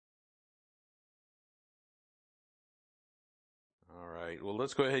right. Well,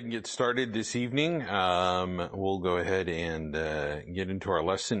 let's go ahead and get started this evening. We'll go ahead and get into our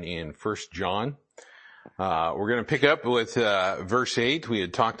lesson in 1 John. We're going to pick up with verse 8. We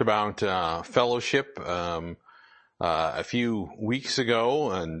had talked about fellowship a few weeks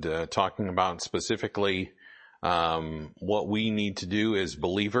ago and talking about specifically what we need to do as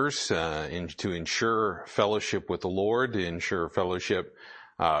believers to ensure fellowship with the Lord, to ensure fellowship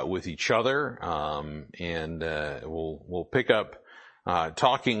with each other. We'll pick up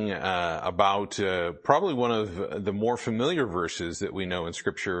talking about probably one of the more familiar verses that we know in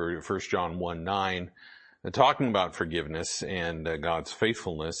Scripture, 1 John 1:9, talking about forgiveness and God's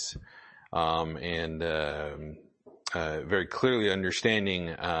faithfulness, very clearly understanding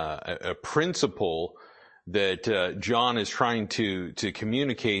a principle that John is trying to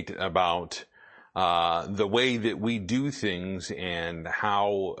communicate about the way that we do things and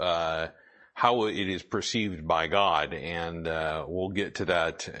how it is perceived by God. And we'll get to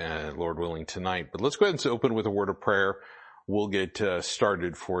that, Lord willing, tonight. But let's go ahead and open with a word of prayer. We'll get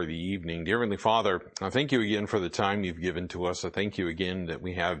started for the evening. Dear Heavenly Father, I thank you again for the time you've given to us. I thank you again that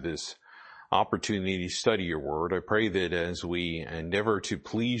we have this opportunity to study your word. I pray that as we endeavor to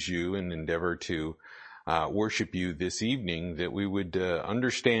please you and endeavor to worship you this evening, that we would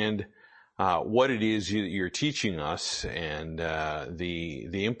understand what it is that you're teaching us and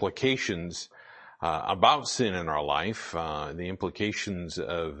the implications about sin in our life, the implications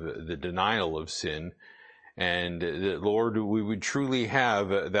of the denial of sin, and that, Lord, we would truly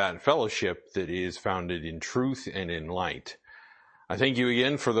have that fellowship that is founded in truth and in light. I thank you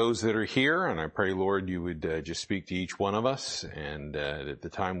again for those that are here, and I pray, Lord, you would just speak to each one of us, and that the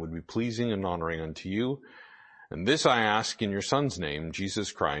time would be pleasing and honoring unto you. And this I ask in your Son's name,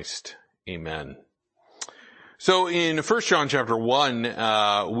 Jesus Christ. Amen. So in 1 John chapter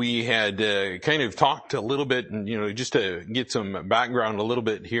 1, we had kind of talked a little bit, and just to get some background a little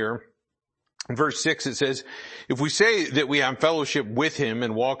bit here. In verse 6 it says, "If we say that we have fellowship with him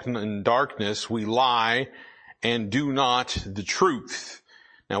and walk in darkness, we lie and do not the truth."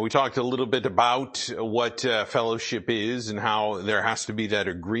 Now we talked a little bit about what fellowship is and how there has to be that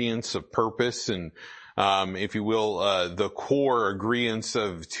agreeance of purpose and if you will, the core agreeance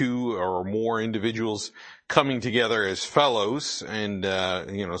of two or more individuals coming together as fellows, and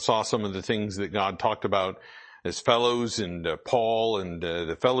saw some of the things that God talked about as fellows, and Paul and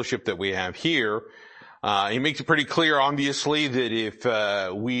the fellowship that we have here. He makes it pretty clear, obviously, that if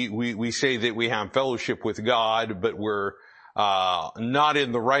we say that we have fellowship with God, but we're not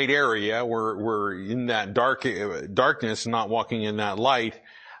in the right area, we're in that darkness, not walking in that light,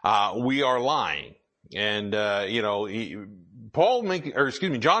 we are lying. And,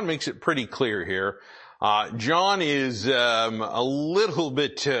 John makes it pretty clear here. John is, a little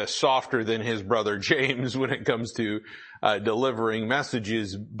bit softer than his brother James when it comes to, delivering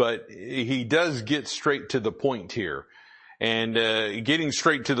messages, but he does get straight to the point here. And, getting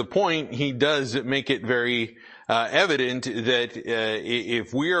straight to the point, he does make it very, evident that,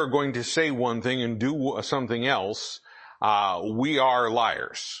 if we are going to say one thing and do something else, we are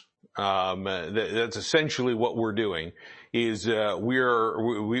liars. That's essentially what we're doing, is we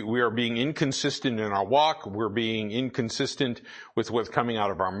are being inconsistent in our walk. We're being inconsistent with what's coming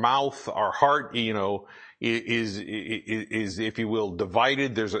out of our mouth. Our heart, is if you will,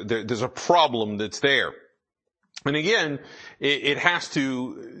 divided. There's a problem that's there. And again, it has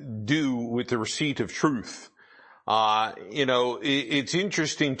to do with the receipt of truth. It's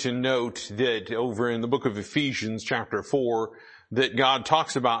interesting to note that over in the book of Ephesians chapter 4, that God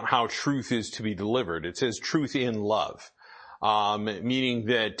talks about how truth is to be delivered. It says truth in love, meaning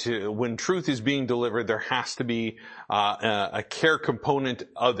that when truth is being delivered, there has to be a care component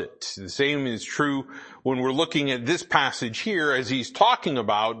of it. The same is true when we're looking at this passage here, as he's talking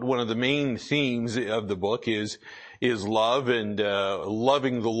about one of the main themes of the book is love, and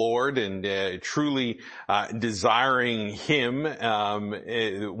loving the Lord, and truly desiring him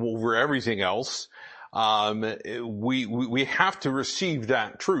over everything else. We have to receive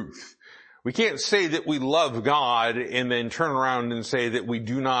that truth. We can't say that we love God and then turn around and say that we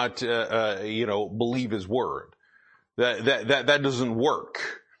do not, believe his word. That doesn't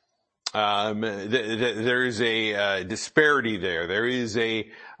work. There is a disparity there. There is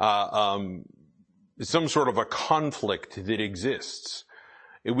some sort of a conflict that exists.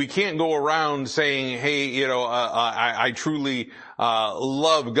 We can't go around saying, hey, I truly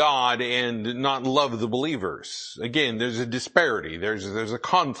love God and not love the believers. Again, there's a disparity. There's a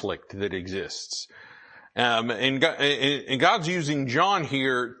conflict that exists. And God's using John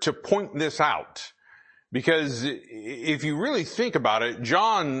here to point this out. Because if you really think about it,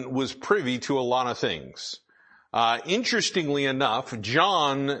 John was privy to a lot of things. Interestingly enough,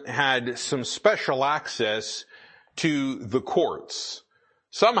 John had some special access to the courts.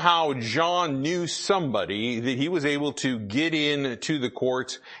 Somehow John knew somebody that he was able to get in to the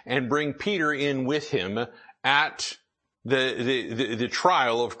courts and bring Peter in with him at the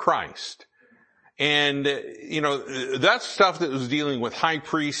trial of Christ. And, that's stuff that was dealing with high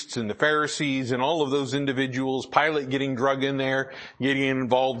priests and the Pharisees and all of those individuals, Pilate getting drug in there, getting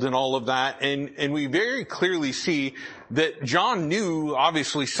involved in all of that. And we very clearly see that John knew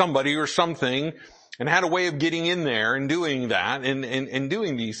obviously somebody or something and had a way of getting in there and doing that and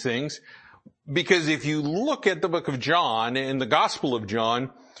doing these things. Because if you look at the book of John and the Gospel of John,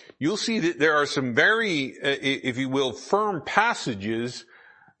 you'll see that there are some very, if you will, firm passages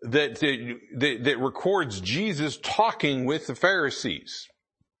that records Jesus talking with the Pharisees.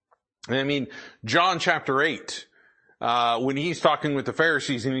 I mean, John chapter 8, when he's talking with the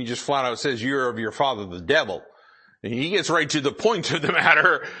Pharisees and he just flat out says, "You're of your father the devil." And he gets right to the point of the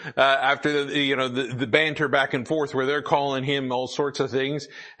matter, after the banter back and forth where they're calling him all sorts of things.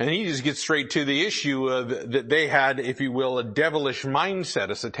 And he just gets straight to the issue of that they had, if you will, a devilish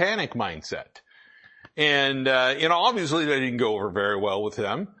mindset, a satanic mindset. And, obviously that didn't go over very well with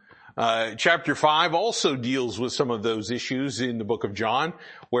them. Chapter 5 also deals with some of those issues in the book of John,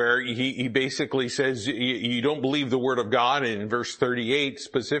 where he basically says, you don't believe the word of God, in verse 38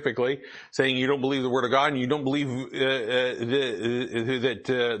 specifically, saying you don't believe the word of God and you don't believe, the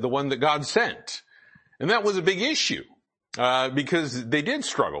one that God sent. And that was a big issue, because they did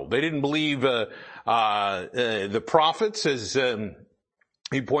struggle. They didn't believe, the prophets, as,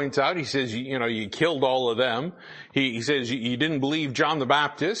 he points out, he says, you killed all of them. He says, you didn't believe John the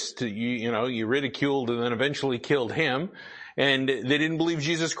Baptist. You ridiculed and then eventually killed him. And they didn't believe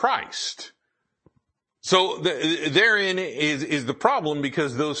Jesus Christ. So therein is the problem,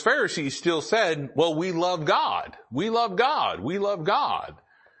 because those Pharisees still said, well, we love God. We love God. We love God.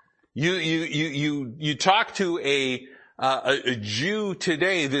 You talk to a Jew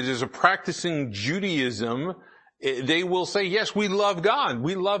today that is a practicing Judaism, they will say, yes, we love God.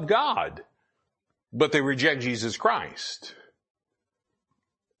 We love God. But they reject Jesus Christ.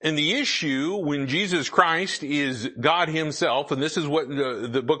 And the issue when Jesus Christ is God himself, and this is what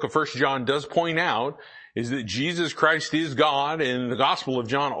the book of 1 John does point out, is that Jesus Christ is God, and the Gospel of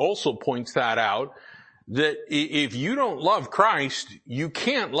John also points that out, that if you don't love Christ, you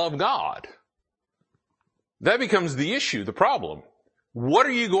can't love God. That becomes the issue, the problem. What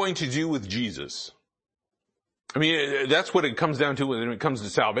are you going to do with Jesus? I mean, that's what it comes down to when it comes to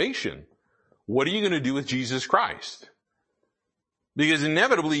salvation. What are you going to do with Jesus Christ? Because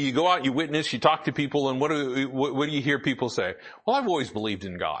inevitably you go out, you witness, you talk to people, and what do you hear people say? Well, I've always believed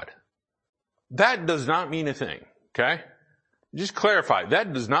in God. That does not mean a thing, okay? Just clarify,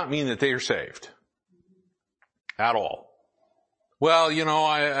 that does not mean that they are saved. At all. Well,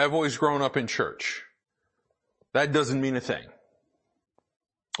 I've always grown up in church. That doesn't mean a thing.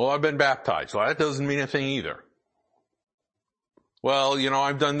 Well, I've been baptized. Well, that doesn't mean a thing either. Well,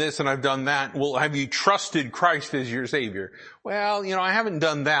 I've done this and I've done that. Well, have you trusted Christ as your Savior? Well, I haven't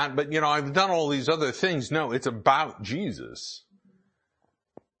done that, but I've done all these other things. No, it's about Jesus.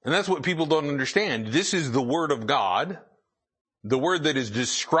 And that's what people don't understand. This is the Word of God, the Word that is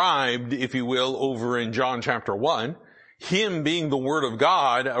described, if you will, over in John chapter 1. Him being the Word of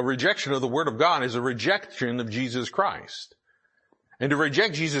God, a rejection of the Word of God is a rejection of Jesus Christ. And to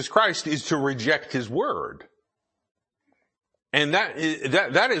reject Jesus Christ is to reject His Word. And that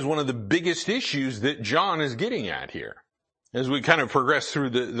is one of the biggest issues that John is getting at here as we kind of progress through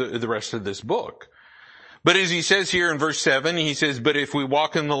the rest of this book. But as he says here in verse 7, he says, but if we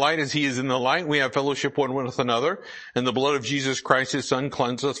walk in the light as he is in the light, we have fellowship one with another, and the blood of Jesus Christ, his Son,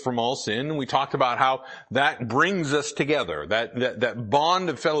 cleanses us from all sin. And we talked about how that brings us together. That bond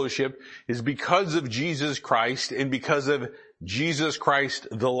of fellowship is because of Jesus Christ and because of Jesus Christ,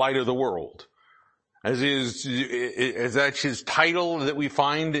 the light of the world. As that's his title that we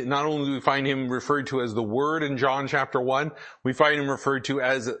find, not only do we find him referred to as the Word in John chapter 1, we find him referred to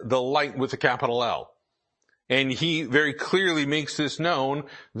as the light with a capital L. And he very clearly makes this known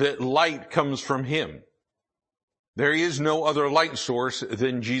that light comes from him. There is no other light source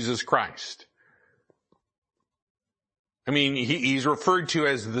than Jesus Christ. I mean, he's referred to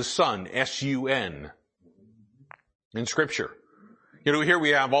as the Son, S-U-N, in Scripture. Here we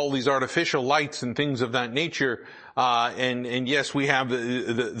have all these artificial lights and things of that nature, and yes, we have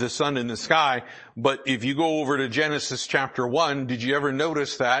the sun in the sky, but if you go over to Genesis chapter 1, did you ever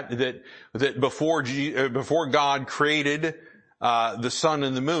notice that before God created, the sun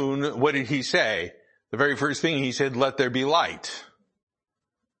and the moon, what did he say? The very first thing he said, let there be light.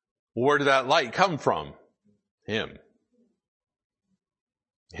 Where did that light come from? Him.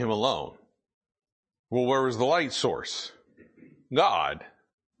 Him alone. Well, where was the light source? God.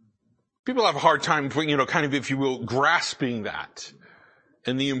 People have a hard time, kind of, if you will, grasping that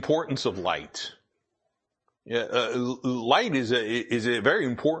and the importance of light. Light is a very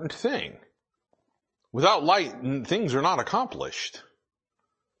important thing. Without light, things are not accomplished.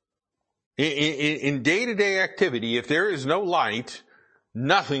 In day-to-day activity, if there is no light,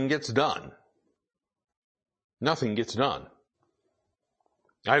 nothing gets done. Nothing gets done.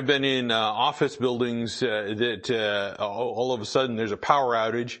 I've been in office buildings that all of a sudden there's a power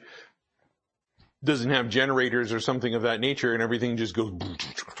outage, doesn't have generators or something of that nature, and everything just goes,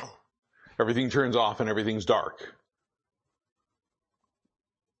 everything turns off and everything's dark.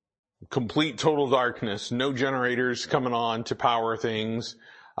 Complete total darkness, no generators coming on to power things,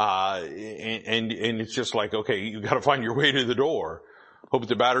 and it's just like, okay, you gotta find your way to the door. Hope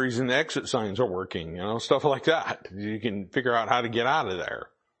the batteries and the exit signs are working, stuff like that. You can figure out how to get out of there.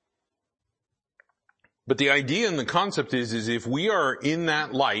 But the idea and the concept is if we are in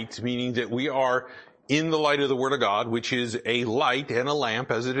that light, meaning that we are in the light of the Word of God, which is a light and a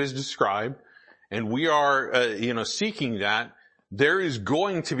lamp as it is described, and we are, seeking that, there is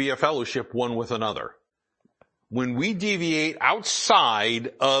going to be a fellowship one with another. When we deviate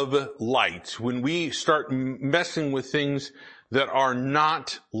outside of light, when we start messing with things that are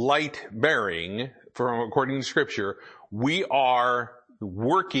not light-bearing, according to Scripture, we are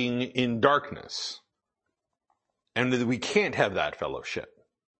working in darkness. And we can't have that fellowship.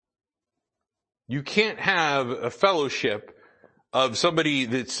 You can't have a fellowship of somebody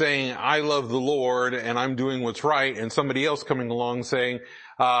that's saying, I love the Lord and I'm doing what's right, and somebody else coming along saying,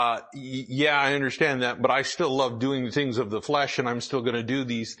 yeah, I understand that, but I still love doing the things of the flesh and I'm still going to do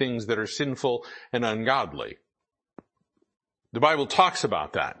these things that are sinful and ungodly. The Bible talks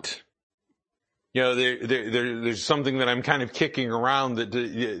about that. There's something that I'm kind of kicking around that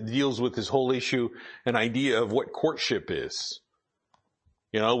deals with this whole issue and idea of what courtship is.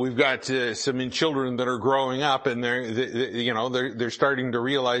 We've got some children that are growing up and they're starting to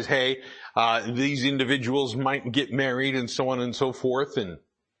realize, hey, these individuals might get married and so on and so forth,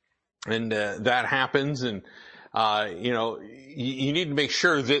 and that happens, and you need to make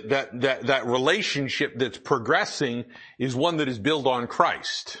sure that relationship that's progressing is one that is built on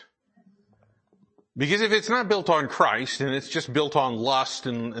Christ. Because if it's not built on Christ and it's just built on lust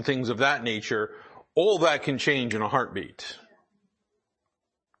and things of that nature, all that can change in a heartbeat.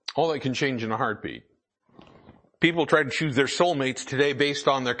 All that can change in a heartbeat. People try to choose their soulmates today based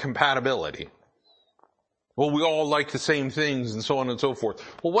on their compatibility. Well, we all like the same things and so on and so forth.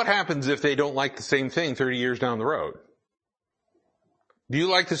 Well, what happens if they don't like the same thing 30 years down the road? Do you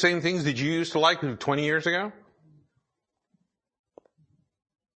like the same things that you used to like 20 years ago?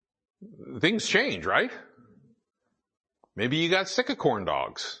 Things change, right? Maybe you got sick of corn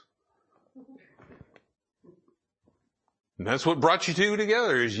dogs. And that's what brought you two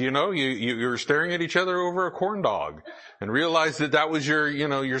together is, you're staring at each other over a corn dog and realized that was your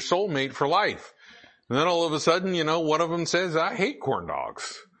soulmate for life. And then all of a sudden, one of them says, I hate corn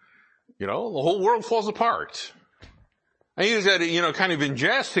dogs. The whole world falls apart. I use that, kind of in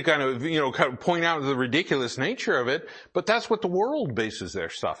jest to kind of point out the ridiculous nature of it, but that's what the world bases their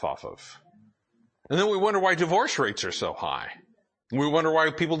stuff off of. And then we wonder why divorce rates are so high. We wonder why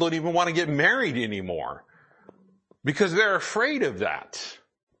people don't even want to get married anymore. Because they're afraid of that.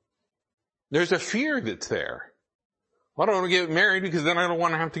 There's a fear that's there. Well, I don't want to get married because then I don't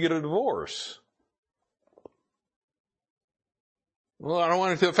want to have to get a divorce. Well, I don't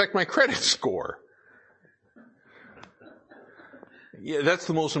want it to affect my credit score. Yeah, that's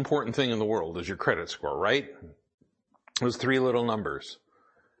the most important thing in the world is your credit score, right? Those three little numbers.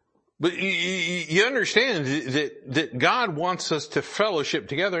 But you understand that God wants us to fellowship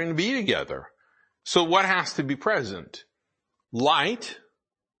together and be together. So what has to be present? Light,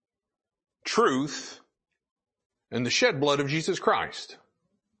 truth, and the shed blood of Jesus Christ.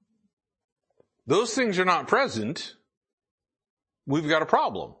 Those things are not present, we've got a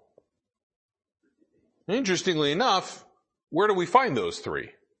problem. Interestingly enough, where do we find those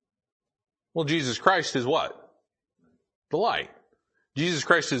three? Well, Jesus Christ is what? The light. Jesus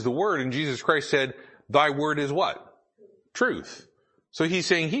Christ is the Word, and Jesus Christ said, thy word is what? Truth. So he's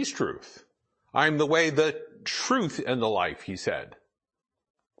saying he's truth. I am the way, the truth, and the life, he said.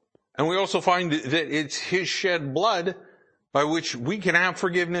 And we also find that it's his shed blood by which we can have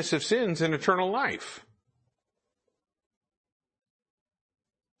forgiveness of sins and eternal life.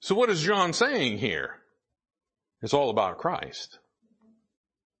 So what is John saying here? It's all about Christ.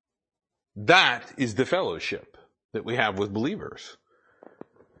 That is the fellowship that we have with believers.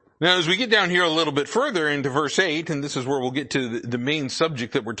 Now, as we get down here a little bit further into verse 8, and this is where we'll get to the main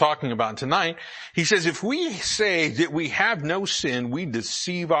subject that we're talking about tonight, he says, if we say that we have no sin, we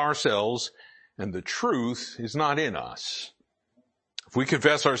deceive ourselves, and the truth is not in us. If we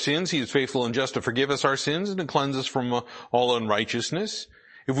confess our sins, he is faithful and just to forgive us our sins and to cleanse us from all unrighteousness.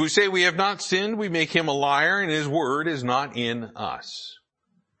 If we say we have not sinned, we make him a liar, and his word is not in us.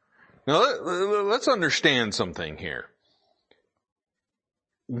 Now, let's understand something here.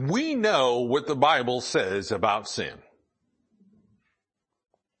 We know what the Bible says about sin.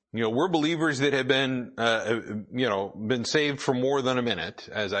 We're believers that have been, been saved for more than a minute,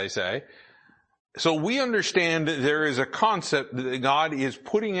 as I say. So we understand that there is a concept that God is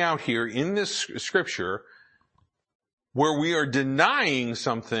putting out here in this scripture where we are denying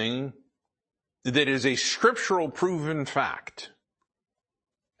something that is a scriptural proven fact.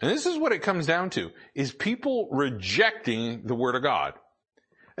 And this is what it comes down to, is people rejecting the Word of God.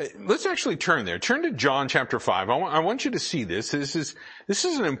 Let's actually turn there. Turn to John chapter 5. I want you to see this. This is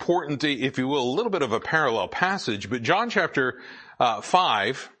an important, if you will, a little bit of a parallel passage, but John chapter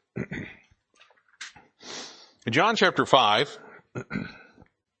 5, John chapter 5,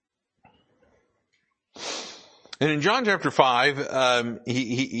 and in John chapter 5,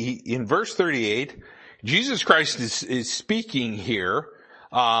 he in verse 38, Jesus Christ is speaking here,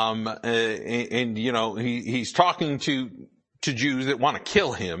 he's talking to Jews that want to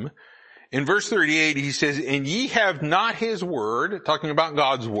kill him. In verse 38, he says, and ye have not his word, talking about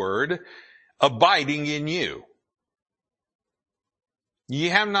God's word, abiding in you. Ye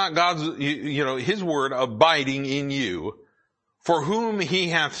have not his word abiding in you. For whom he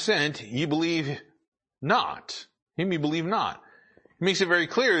hath sent, ye believe not. Him ye believe not. It makes it very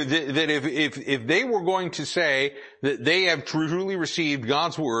clear that if they were going to say that they have truly received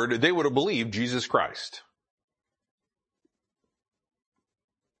God's word, they would have believed Jesus Christ.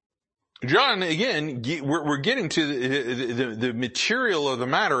 John, again, we're getting to the material of the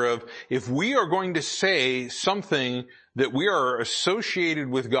matter of if we are going to say something that we are associated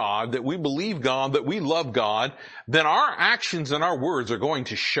with God, that we believe God, that we love God, then our actions and our words are going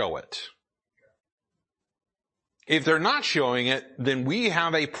to show it. If they're not showing it, then we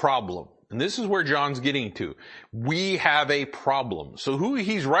have a problem. And this is where John's getting to. We have a problem. So who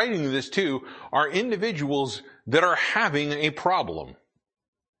he's writing this to are individuals that are having a problem.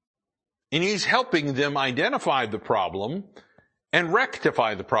 And he's helping them identify the problem and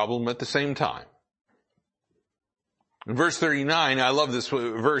rectify the problem at the same time. In verse 39, I love this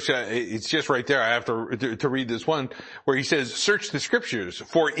verse. It's just right there. I have to read this one where he says, search the scriptures,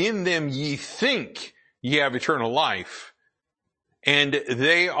 for in them ye think ye have eternal life. And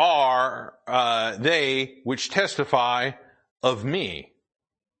they are, they which testify of me.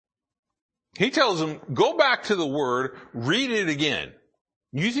 He tells them, go back to the word, read it again.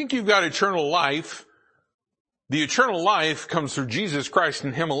 You think you've got eternal life. The eternal life comes through Jesus Christ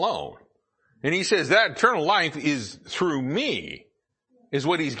and him alone. And he says that eternal life is through me, is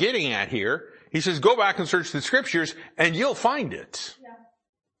what he's getting at here. He says, go back and search the scriptures and you'll find it. Yeah.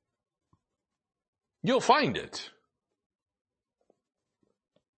 You'll find it.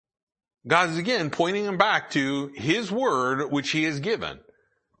 God is again pointing them back to his word, which he has given.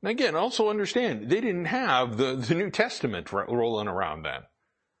 And again, also understand, they didn't have the New Testament rolling around then.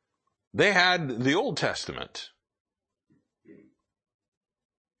 They had the Old Testament.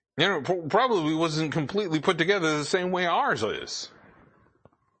 And it probably wasn't completely put together the same way ours is.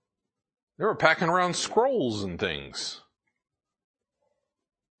 They were packing around scrolls and things.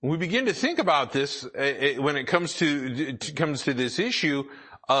 When we begin to think about this, when it comes to this issue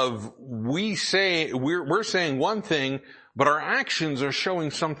of we're saying one thing, but our actions are showing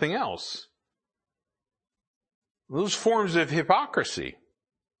something else. Those forms of hypocrisy.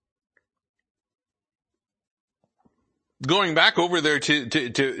 Going back over there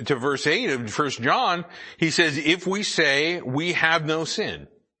to verse 8 of 1 John, he says, if we say we have no sin.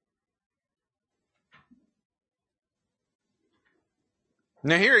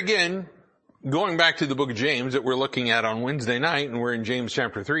 Now here again, going back to the book of James that we're looking at on Wednesday night, and we're in James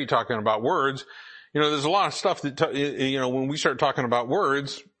chapter 3 talking about words, there's a lot of stuff that, when we start talking about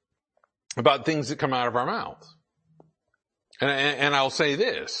words, about things that come out of our mouths. And I'll say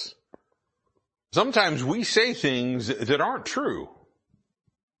this. Sometimes we say things that aren't true.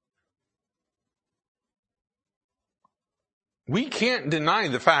 We can't deny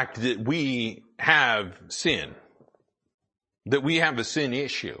the fact that we have sin, that we have a sin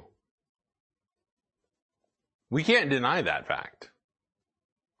issue. We can't deny that fact.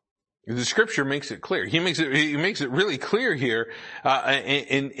 The scripture makes it clear. He makes it really clear here,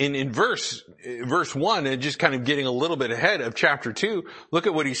 in verse 1, and just kind of getting a little bit ahead of chapter 2. Look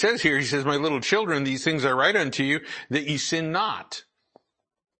at what he says here. He says, my little children, these things I write unto you, that ye sin not.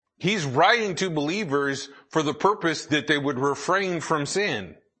 He's writing to believers for the purpose that they would refrain from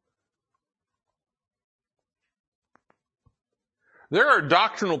sin. There are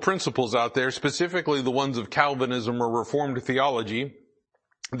doctrinal principles out there, specifically the ones of Calvinism or Reformed theology,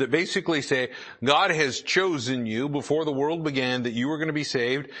 that basically say God has chosen you before the world began, that you were going to be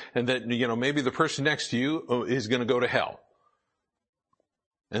saved, and that, maybe the person next to you is going to go to hell.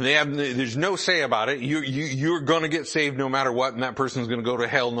 And there's no say about it. You're going to get saved no matter what, and that person's going to go to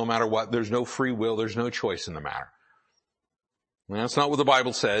hell no matter what. There's no free will. There's no choice in the matter. And that's not what the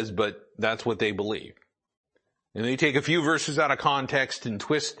Bible says, but that's what they believe. And they take a few verses out of context and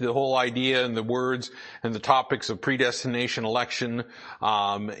twist the whole idea and the words and the topics of predestination, election,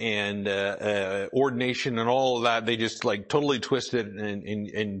 and ordination and all of that. They just totally twist it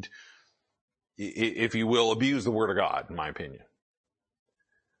and, if you will, abuse the Word of God, in my opinion.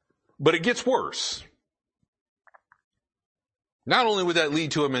 But it gets worse. Not only would that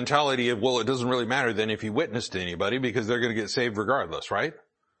lead to a mentality of, well, it doesn't really matter then if you witness to anybody because they're going to get saved regardless, right?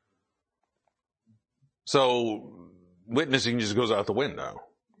 So witnessing just goes out the window.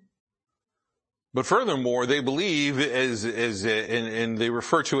 But furthermore, they believe and they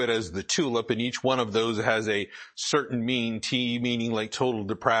refer to it as the tulip, and each one of those has a certain T, meaning like total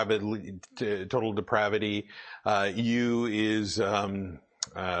depravity. U is, I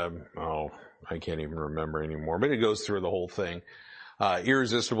can't even remember anymore, but it goes through the whole thing.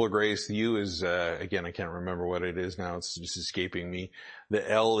 Irresistible grace. The U is, again, I can't remember what it is now. It's just escaping me. The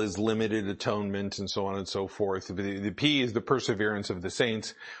L is limited atonement and so on and so forth. The P is the perseverance of the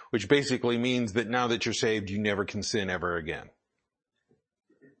saints, which basically means that now that you're saved, you never can sin ever again.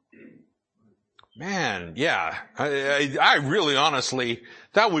 Man, yeah. I really honestly,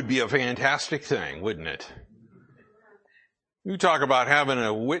 that would be a fantastic thing, wouldn't it? You talk about having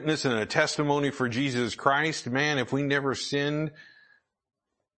a witness and a testimony for Jesus Christ. Man, if we never sinned.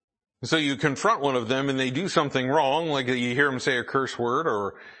 So you confront one of them and they do something wrong, like you hear them say a curse word,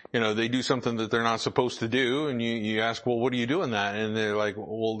 or, they do something that they're not supposed to do, and you ask, well, what are you doing that? And they're like,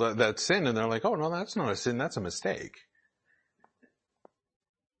 well, that's sin. And they're like, oh, no, that's not a sin, that's a mistake.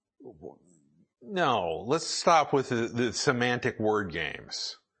 No, let's stop with the semantic word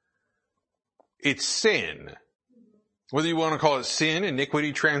games. It's sin. Whether you want to call it sin,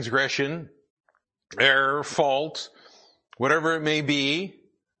 iniquity, transgression, error, fault, whatever it may be,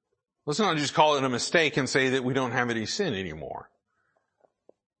 let's not just call it a mistake and say that we don't have any sin anymore.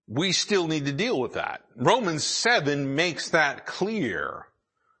 We still need to deal with that. Romans 7 makes that clear,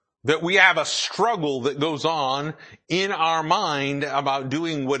 that we have a struggle that goes on in our mind about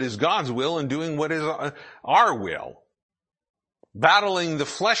doing what is God's will and doing what is our will. Battling the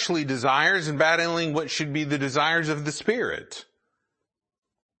fleshly desires and battling what should be the desires of the Spirit.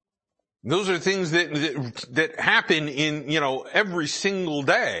 Those are things that happen in, every single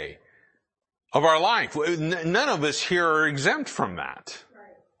day of our life. None of us here are exempt from that.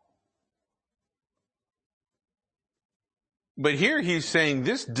 But here he's saying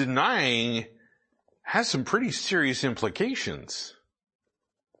this denying has some pretty serious implications.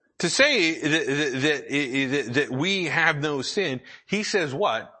 To say that we have no sin, he says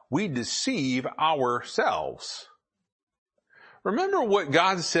what? We deceive ourselves. Remember what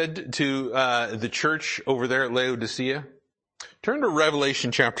God said to the church over there at Laodicea? Turn to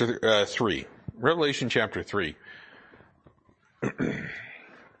Revelation chapter 3. Revelation chapter 3.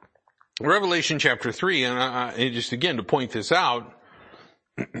 Revelation chapter 3, and just again to point this out,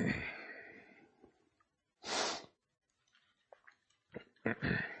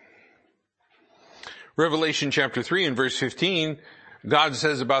 Revelation chapter 3 and verse 15, God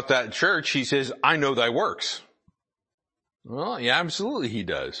says about that church, he says, I know thy works. Well, yeah, absolutely he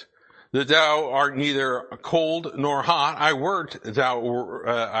does. That thou art neither cold nor hot. would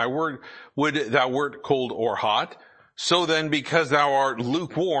thou wert cold or hot. So then, because thou art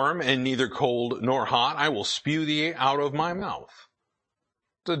lukewarm and neither cold nor hot, I will spew thee out of my mouth.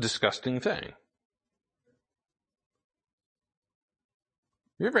 It's a disgusting thing.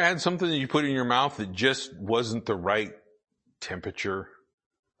 You ever had something that you put in your mouth that just wasn't the right temperature?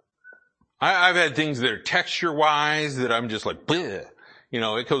 I've had things that are texture-wise that I'm just like, bleh.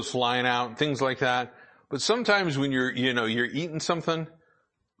 It goes flying out, things like that. But sometimes when you're eating something,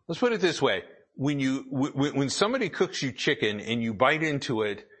 let's put it this way. When somebody cooks you chicken and you bite into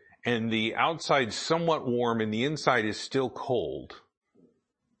it and the outside's somewhat warm and the inside is still cold,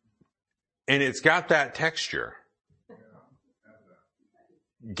 and it's got that texture,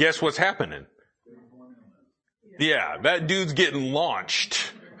 guess what's happening? Yeah, that dude's getting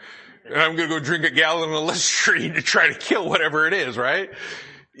launched. And I'm going to go drink a gallon of Listerine to try to kill whatever it is, right?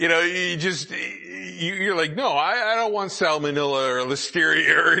 You know, you're like, no, I don't want salmonella or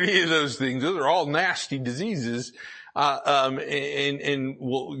listeria or any of those things. Those are all nasty diseases. And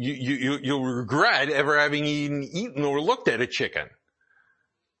well, you'll regret ever having eaten or looked at a chicken.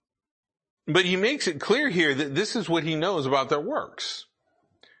 But he makes it clear here that this is what he knows about their works.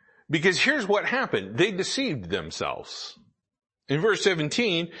 Because here's what happened. They deceived themselves. In verse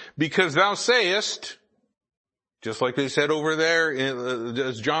 17, because thou sayest, just like they said over there,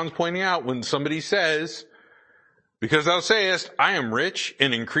 as John's pointing out, when somebody says, because thou sayest, I am rich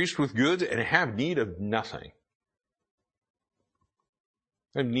and increased with goods and have need of nothing.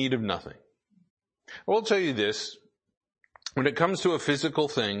 I have need of nothing. I will tell you this, when it comes to physical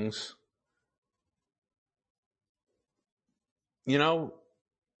things, you know,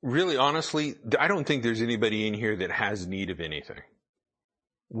 really honestly, I don't think there's anybody in here that has need of anything.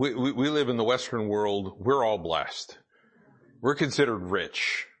 We live in the Western world. We're all blessed. We're considered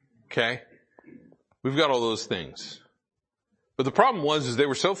rich. Okay? We've got all those things. But the problem is they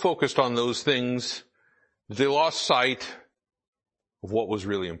were so focused on those things that they lost sight of what was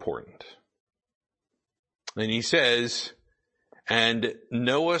really important. And he says, and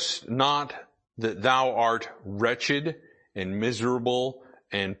knowest not that thou art wretched and miserable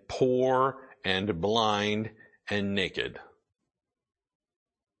and poor and blind and naked.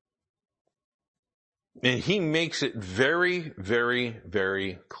 And he makes it very, very,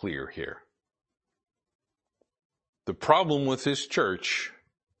 very clear here. The problem with this church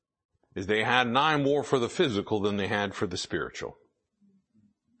is they had an eye more for the physical than they had for the spiritual.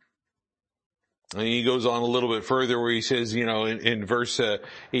 And he goes on a little bit further where he says, you know, in verse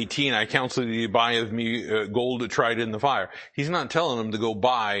 18, I counsel thee to buy of me gold tried in the fire. He's not telling them to go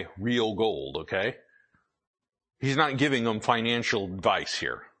buy real gold, okay? He's not giving them financial advice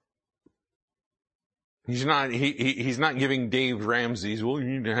here. He's not giving Dave Ramsey's, well, you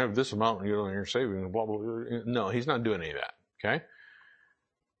need to have this amount, you know, in your savings, blah, blah, blah. No, he's not doing any of that, okay?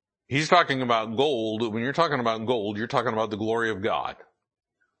 He's talking about gold. When you're talking about gold, you're talking about the glory of God.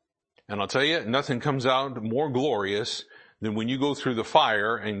 And I'll tell you, nothing comes out more glorious than when you go through the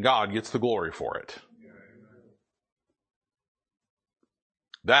fire and God gets the glory for it.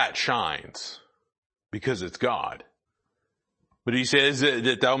 That shines because it's God. But he says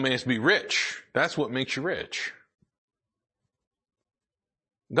that thou mayest be rich. That's what makes you rich.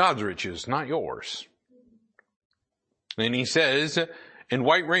 God's riches, not yours. And he says, in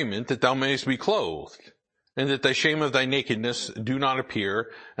white raiment that thou mayest be clothed, and that the shame of thy nakedness do not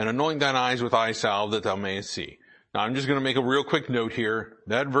appear, and anoint thine eyes with eye salve that thou mayest see. Now I'm just going to make a real quick note here.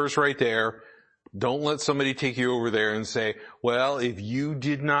 That verse right there, don't let somebody take you over there and say, well, if you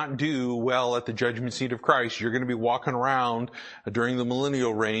did not do well at the judgment seat of Christ, you're going to be walking around during the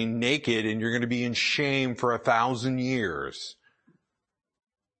millennial reign naked, and you're going to be in shame for 1,000 years.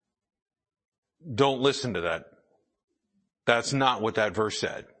 Don't listen to that. That's not what that verse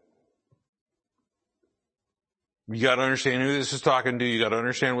said. You got to understand who this is talking to. You got to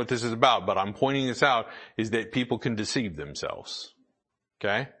understand what this is about. But I'm pointing this out is that people can deceive themselves.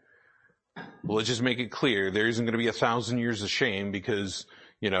 Okay? Well, let's just make it clear. There isn't going to be 1,000 years of shame because,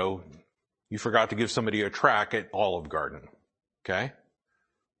 you know, you forgot to give somebody a track at Olive Garden. Okay?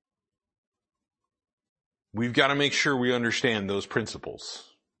 We've got to make sure we understand those principles.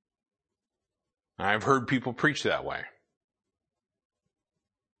 I've heard people preach that way.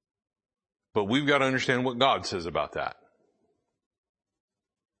 But we've got to understand what God says about that.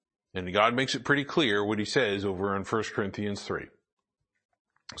 And God makes it pretty clear what he says over in 1 Corinthians 3.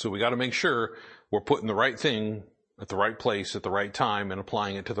 So we got to make sure we're putting the right thing at the right place at the right time and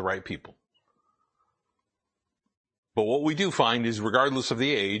applying it to the right people. But what we do find is regardless of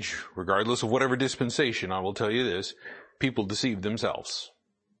the age, regardless of whatever dispensation, I will tell you this, people deceive themselves.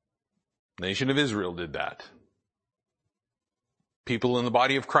 The nation of Israel did that. People in the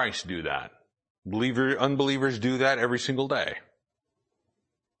body of Christ do that. Unbelievers do that every single day.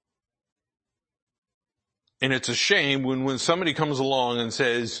 And it's a shame when somebody comes along and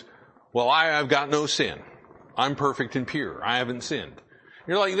says, well, I've got no sin. I'm perfect and pure. I haven't sinned.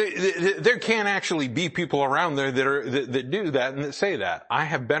 You're like, there can't actually be people around there that do that and that say that. I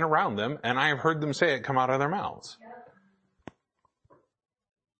have been around them and I have heard them say it come out of their mouths.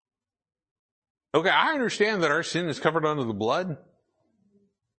 Okay, I understand that our sin is covered under the blood,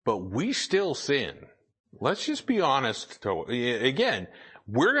 but we still sin. Let's just be honest. Again,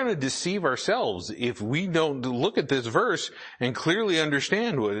 we're going to deceive ourselves if we don't look at this verse and clearly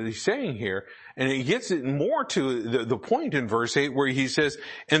understand what he's saying here. And he gets it more to the point in verse 8 where he says,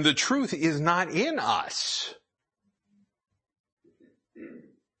 and the truth is not in us.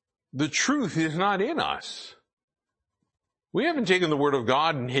 The truth is not in us. We haven't taken the word of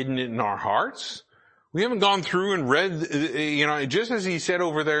God and hidden it in our hearts. We haven't gone through and read, just as he said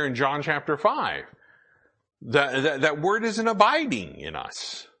over there in John chapter 5, that word isn't abiding in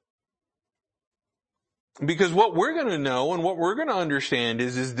us. Because what we're going to know and what we're going to understand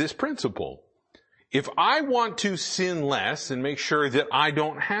is this principle. If I want to sin less and make sure that I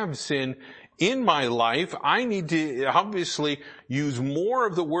don't have sin in my life, I need to obviously use more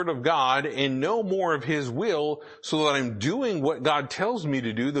of the Word of God and know more of His will so that I'm doing what God tells me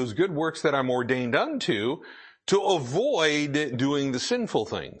to do, those good works that I'm ordained unto, to avoid doing the sinful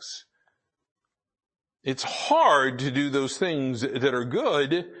things. It's hard to do those things that are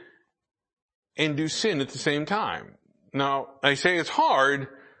good and do sin at the same time. Now, I say it's hard,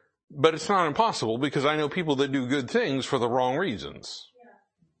 but it's not impossible because I know people that do good things for the wrong reasons.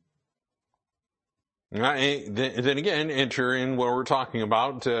 Then again, enter in what we're talking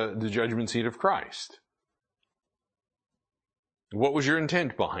about, the judgment seat of Christ. What was your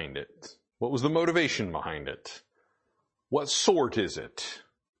intent behind it? What was the motivation behind it? What sort is it?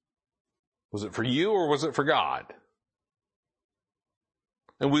 Was it for you or was it for God?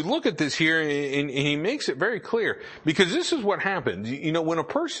 And we look at this here and he makes it very clear because this is what happens. When a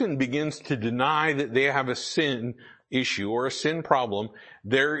person begins to deny that they have a sin issue or a sin problem,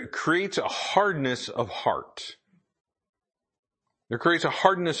 there creates a hardness of heart. There creates a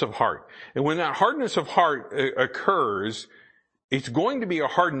hardness of heart. And when that hardness of heart occurs, it's going to be a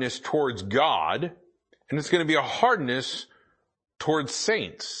hardness towards God, and it's going to be a hardness towards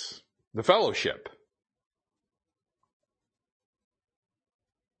saints, the fellowship.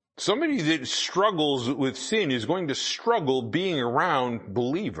 Somebody that struggles with sin is going to struggle being around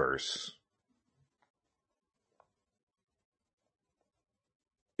believers.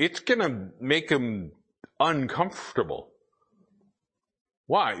 It's going to make them uncomfortable.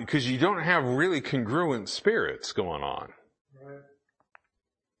 Why? Because you don't have really congruent spirits going on. Right.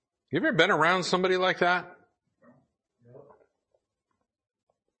 You ever been around somebody like that?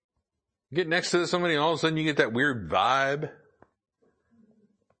 Get next to somebody and all of a sudden you get that weird vibe.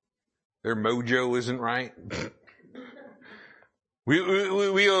 Their mojo isn't right.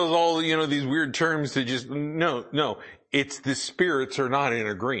 We all, these weird terms to just, no. It's the spirits are not in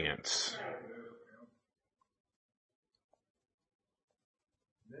agreement.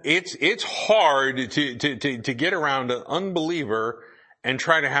 It's hard to get around an unbeliever and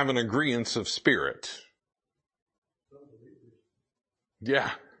try to have an agreement of spirit.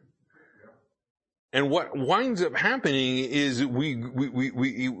 Yeah. And what winds up happening is we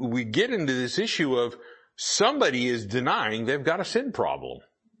get into this issue of somebody is denying they've got a sin problem.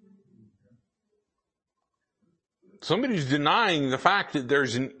 Somebody's denying the fact that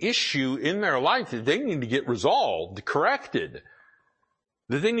there's an issue in their life that they need to get resolved, corrected,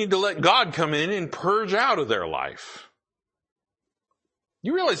 that they need to let God come in and purge out of their life.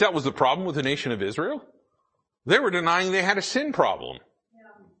 You realize that was the problem with the nation of Israel? They were denying they had a sin problem.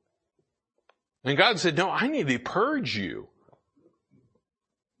 And God said, no, I need to purge you.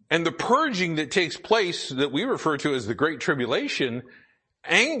 And the purging that takes place that we refer to as the Great Tribulation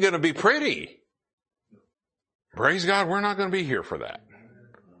ain't going to be pretty. Praise God, we're not going to be here for that.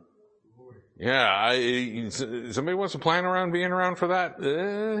 Yeah, somebody wants to plan around being around for that?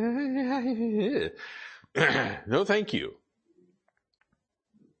 No, thank you.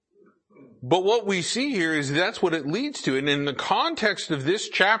 But what we see here is that's what it leads to. And in the context of this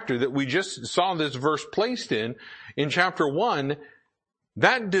chapter that we just saw this verse placed in chapter 1,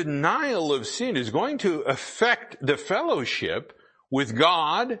 that denial of sin is going to affect the fellowship with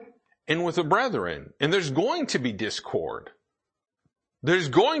God and with the brethren. And there's going to be discord. There's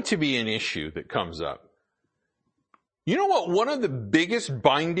going to be an issue that comes up. You know what one of the biggest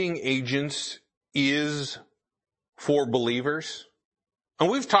binding agents is for believers? And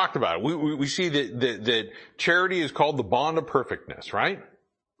we've talked about it. We see that charity is called the bond of perfectness, right?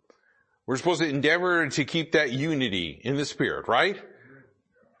 We're supposed to endeavor to keep that unity in the Spirit, right?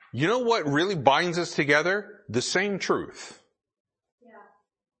 You know what really binds us together? The same truth. Yeah.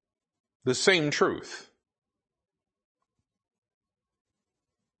 The same truth.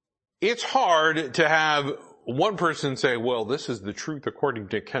 It's hard to have one person say, well, this is the truth according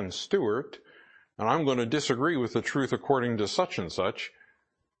to Ken Stewart, and I'm going to disagree with the truth according to such and such.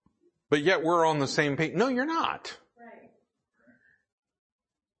 But yet we're on the same page. No, you're not. Right.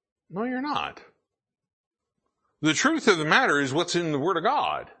 No, you're not. The truth of the matter is what's in the Word of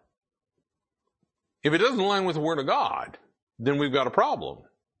God. If it doesn't align with the Word of God, then we've got a problem.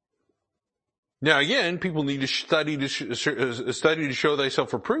 Now again, people need to study to show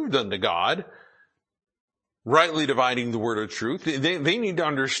thyself approved unto God, rightly dividing the word of truth. They need to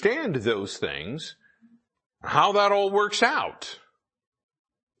understand those things, how that all works out.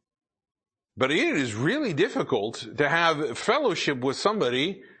 But it is really difficult to have fellowship with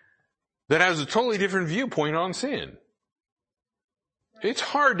somebody that has a totally different viewpoint on sin. It's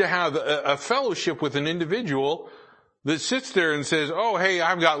hard to have a fellowship with an individual that sits there and says, oh, hey,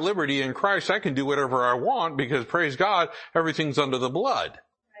 I've got liberty in Christ. I can do whatever I want because, praise God, everything's under the blood.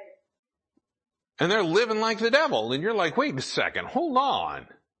 And they're living like the devil. And you're like, wait a second, hold on.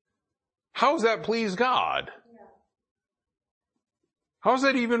 How does that please God? How is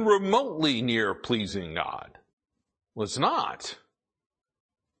that even remotely near pleasing God? Well, it's not.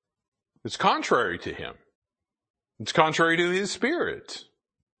 It's contrary to Him. It's contrary to His Spirit.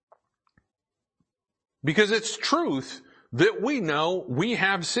 Because it's truth that we know we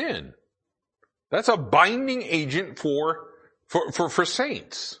have sin. That's a binding agent for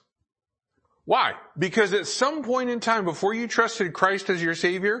saints. Why? Because at some point in time, before you trusted Christ as your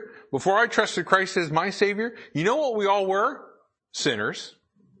Savior, before I trusted Christ as my Savior, you know what we all were? Sinners.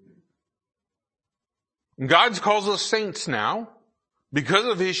 God calls us saints now because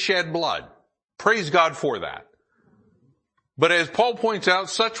of His shed blood. Praise God for that. But as Paul points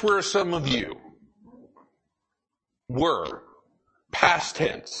out, such were some of you. Were. Past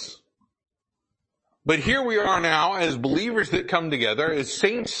tense. But here we are now as believers that come together, as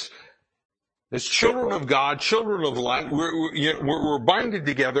saints, as children of God, children of light. We're binded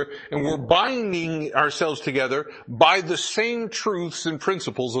together, and we're binding ourselves together by the same truths and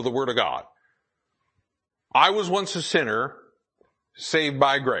principles of the Word of God. I was once a sinner, saved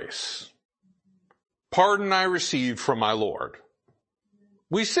by grace. Pardon I received from my Lord.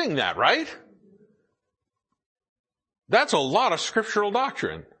 We sing that, right? That's a lot of scriptural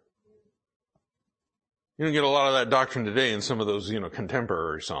doctrine. You don't get a lot of that doctrine today in some of those,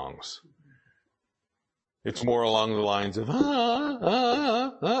 contemporary songs. It's more along the lines of,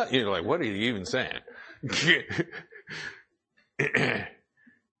 You're like, what are you even saying?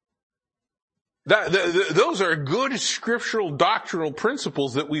 Those are good scriptural doctrinal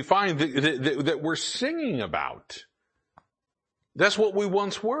principles that we find that we're singing about. That's what we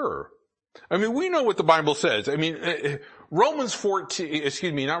once were. I mean, we know what the Bible says. I mean,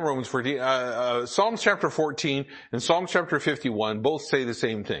 Psalms chapter 14 and Psalms chapter 51 both say the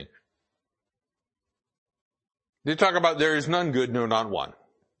same thing. They talk about there is none good, no, not one.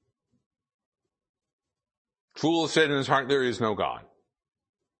 Fool has said in his heart, there is no God.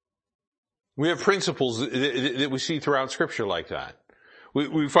 We have principles that we see throughout Scripture like that.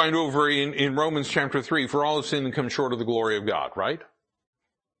 We find over in Romans chapter 3, for all have sinned and come short of the glory of God, right?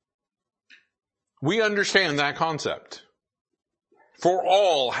 We understand that concept. For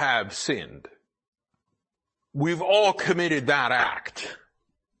all have sinned. We've all committed that act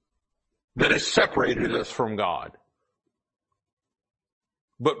that has separated us from God.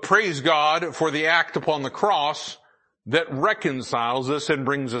 But praise God for the act upon the cross that reconciles us and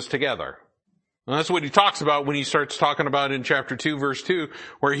brings us together. And that's what he talks about when he starts talking about in chapter 2, verse 2,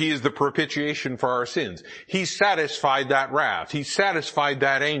 where he is the propitiation for our sins. He satisfied that wrath. He satisfied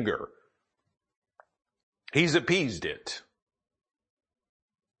that anger. He's appeased it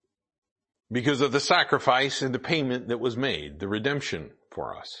because of the sacrifice and the payment that was made, the redemption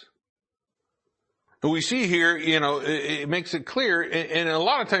for us. And we see here, it makes it clear, and a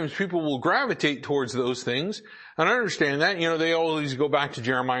lot of times people will gravitate towards those things, and I understand that. They always go back to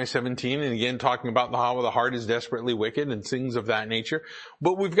Jeremiah 17, and again talking about how the heart is desperately wicked and things of that nature.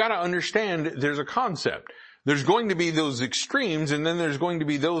 But we've got to understand there's a concept. There's going to be those extremes, and then there's going to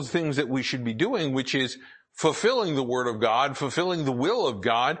be those things that we should be doing, which is fulfilling the Word of God, fulfilling the will of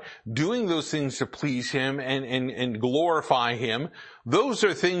God, doing those things to please Him and glorify Him. Those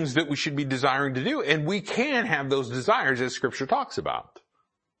are things that we should be desiring to do, and we can have those desires as Scripture talks about.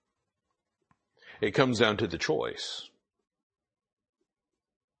 It comes down to the choice.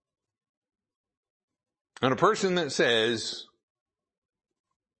 And a person that says,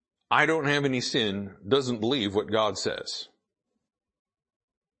 I don't have any sin, doesn't believe what God says.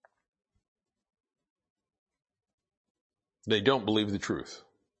 They don't believe the truth.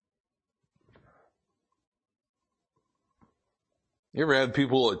 You ever have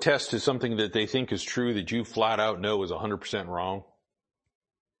people attest to something that they think is true that you flat out know is 100% wrong?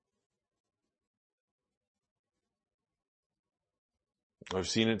 I've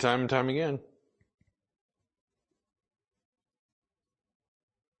seen it time and time again.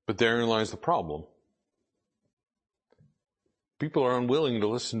 But therein lies the problem. People are unwilling to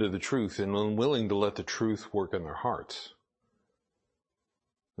listen to the truth and unwilling to let the truth work in their hearts.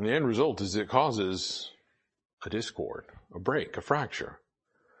 And the end result is it causes a discord, a break, a fracture.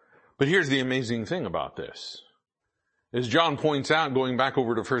 But here's the amazing thing about this. As John points out, going back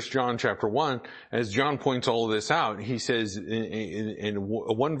over to 1 John chapter 1, as John points all of this out, he says in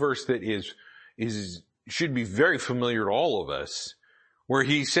one verse that should be very familiar to all of us, where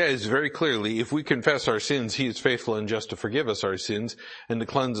he says very clearly, if we confess our sins, he is faithful and just to forgive us our sins and to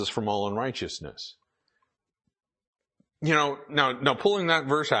cleanse us from all unrighteousness. You know, now pulling that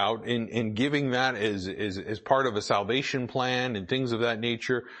verse out and giving that as part of a salvation plan and things of that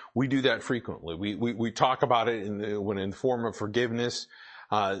nature, we do that frequently. We talk about it in the form of forgiveness,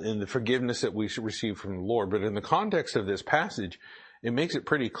 in the forgiveness that we receive from the Lord. But in the context of this passage, it makes it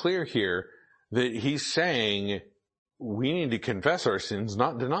pretty clear here that he's saying we need to confess our sins,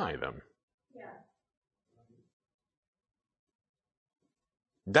 not deny them. Yeah.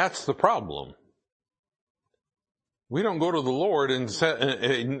 That's the problem. We don't go to the Lord and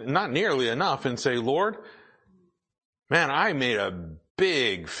say, not nearly enough, and say, Lord, man, I made a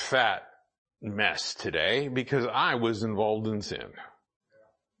big fat mess today because I was involved in sin.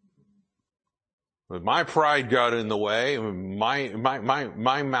 But my pride got in the way.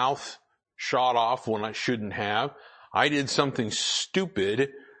 My mouth shot off when I shouldn't have. I did something stupid.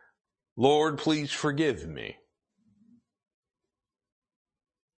 Lord, please forgive me.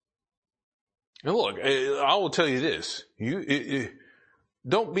 And look, I will tell you this.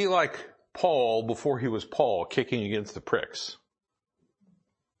 Don't be like Paul before he was Paul, kicking against the pricks.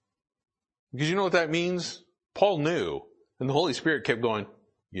 Because you know what that means? Paul knew. And the Holy Spirit kept going,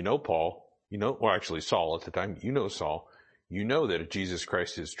 you know, Paul, or actually Saul at the time, you know, Saul, you know that Jesus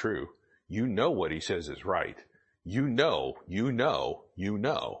Christ is true. You know what he says is right. You know.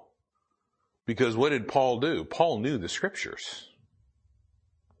 Because what did Paul do? Paul knew the scriptures.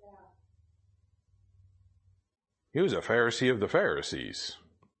 He was a Pharisee of the Pharisees.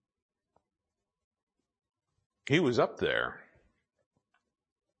 He was up there.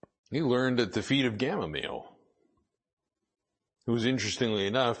 He learned at the feet of Gamaliel, who was, interestingly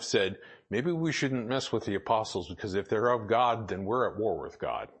enough, said, maybe we shouldn't mess with the apostles because if they're of God, then we're at war with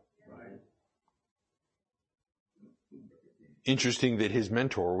God. Right. Interesting that his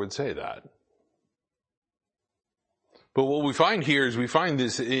mentor would say that. But what we find here is we find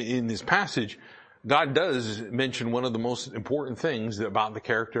this in this passage, God does mention one of the most important things about the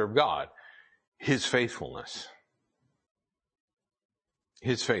character of God, his faithfulness.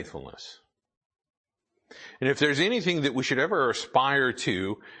 His faithfulness. And if there's anything that we should ever aspire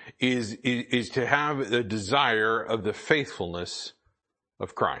to is to have a desire of the faithfulness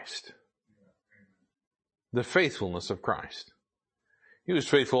of Christ. The faithfulness of Christ. He was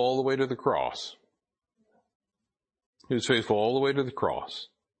faithful all the way to the cross. He was faithful all the way to the cross.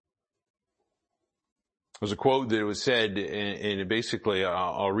 There's a quote that was said, and basically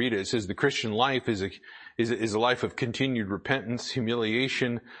I'll read it. It says, the Christian life is a life of continued repentance,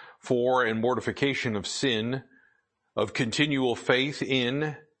 humiliation for and mortification of sin, of continual faith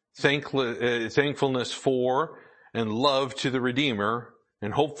in, thankfulness for, and love to the Redeemer,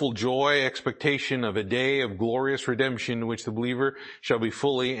 and hopeful joy, expectation of a day of glorious redemption in which the believer shall be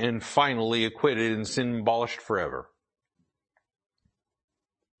fully and finally acquitted and sin abolished forever.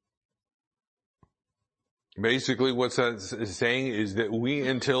 Basically, what's that saying is that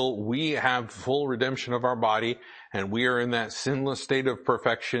until we have full redemption of our body and we are in that sinless state of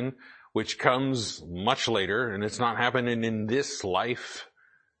perfection, which comes much later, and it's not happening in this life,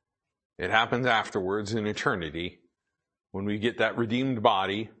 it happens afterwards in eternity, when we get that redeemed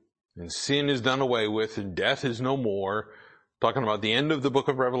body and sin is done away with and death is no more, talking about the end of the book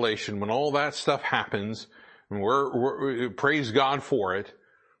of Revelation, when all that stuff happens, and we're praise God for it.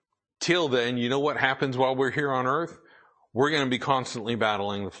 Till then, you know what happens while we're here on earth? We're going to be constantly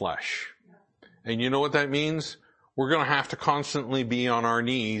battling the flesh. And you know what that means? We're going to have to constantly be on our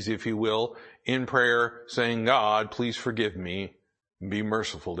knees, if you will, in prayer, saying, God, please forgive me and be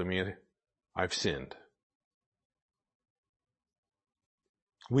merciful to me. I've sinned.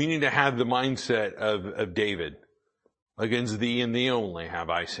 We need to have the mindset of David. Against thee and thee only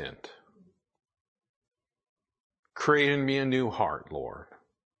have I sinned. Create in me a new heart, Lord.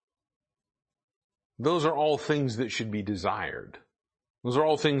 Those are all things that should be desired. Those are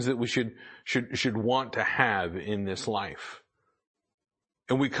all things that we should want to have in this life.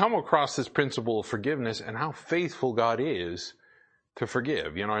 And we come across this principle of forgiveness and how faithful God is to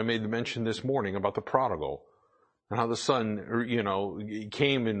forgive. You know, I made the mention this morning about the prodigal. And how the Son,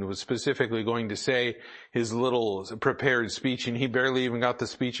 came and was specifically going to say his little prepared speech, and he barely even got the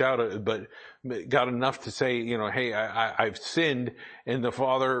speech out, but got enough to say, hey, I've sinned, and the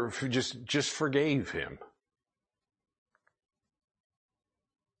Father just forgave him.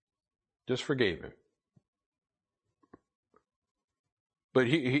 Just forgave him. But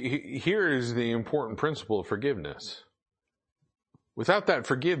here is the important principle of forgiveness. Without that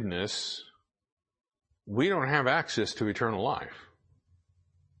forgiveness, we don't have access to eternal life.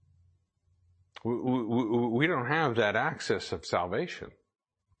 We don't have that access of salvation.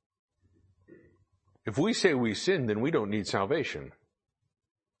 If we say we sinned, then we don't need salvation.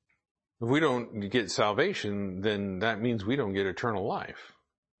 If we don't get salvation, then that means we don't get eternal life.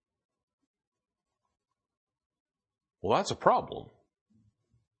 Well, that's a problem.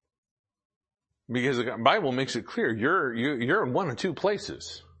 Because the Bible makes it clear, you're in one of two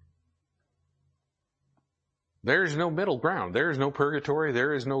places. There's no middle ground. There is no purgatory.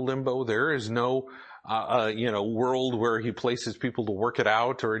 There is no limbo. There is no, world where he places people to work it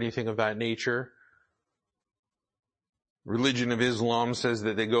out or anything of that nature. Religion of Islam says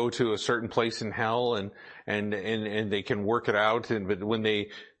that they go to a certain place in hell and they can work it out. But when they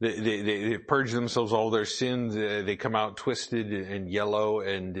purge themselves all their sins, they come out twisted and yellow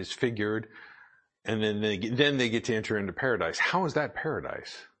and disfigured. And then they get to enter into paradise. How is that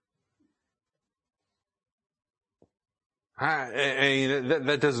paradise?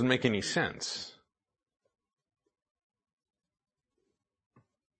 That doesn't make any sense.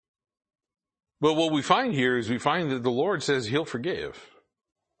 But what we find here is we find that the Lord says he'll forgive.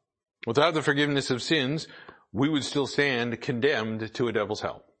 Without the forgiveness of sins, we would still stand condemned to a devil's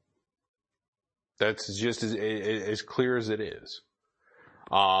hell. That's just as clear as it is.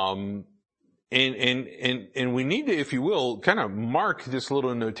 And we need to, if you will, kind of mark this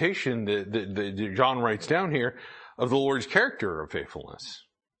little notation that John writes down here of the Lord's character of faithfulness.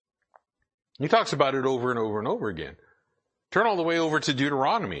 He talks about it over and over and over again. Turn all the way over to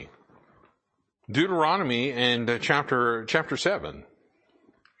Deuteronomy. Deuteronomy and chapter 7.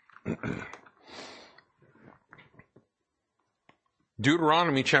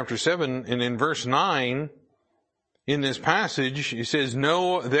 Deuteronomy chapter 7, and in verse 9, in this passage, it says,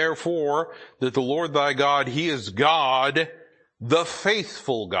 "Know therefore that the Lord thy God, he is God, the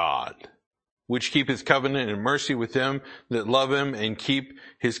faithful God, which keepeth covenant and mercy with them that love him and keep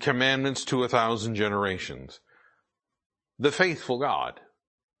his commandments to 1,000 generations." The faithful God.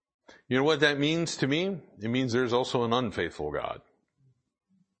 You know what that means to me? It means there's also an unfaithful God.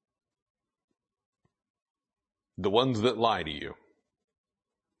 The ones that lie to you.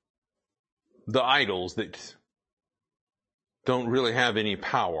 The idols that don't really have any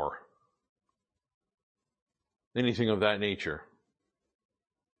power. Anything of that nature.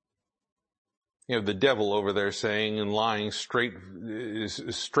 You have the devil over there saying and lying straight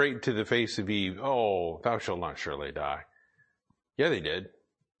to the face of Eve, "Oh, thou shalt not surely die." Yeah, they did.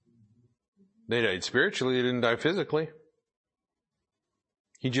 They died spiritually, they didn't die physically.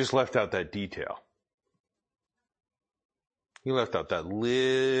 He just left out that detail. He left out that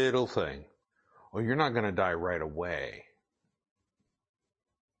little thing. Oh, you're not going to die right away.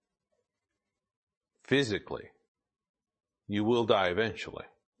 Physically. You will die eventually.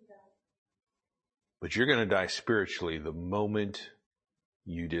 But you're going to die spiritually the moment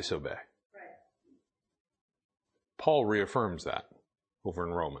you disobey. Paul reaffirms that over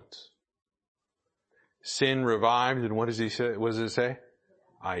in Romans. Sin revived, and what does he say? What does it say?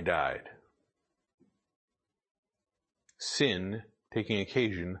 I died. Sin, taking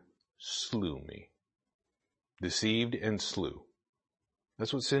occasion, slew me. Deceived and slew.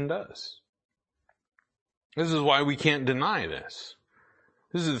 That's what sin does. This is why we can't deny this.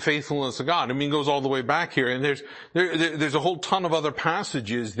 This is the faithfulness of God. I mean, it goes all the way back here, and there's a whole ton of other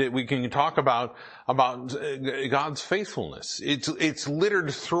passages that we can talk about God's faithfulness. It's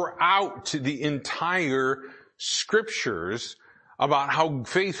littered throughout the entire scriptures about how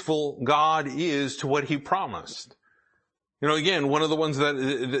faithful God is to what he promised. You know, again, one of the ones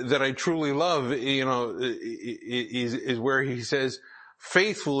that I truly love, is where he says,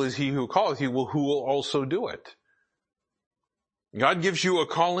 "Faithful is he who calleth you, who will also do it." God gives you a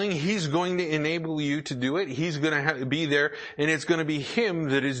calling. He's going to enable you to do it. He's going to be there, and it's going to be him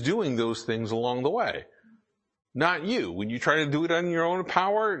that is doing those things along the way. Not you. When you try to do it on your own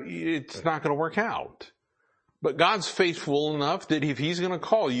power, it's not going to work out. But God's faithful enough that if he's going to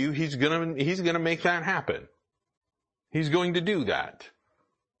call you, he's going to make that happen. He's going to do that.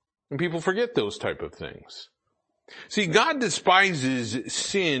 And people forget those type of things. See, God despises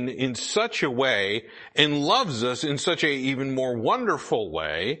sin in such a way and loves us in such a even more wonderful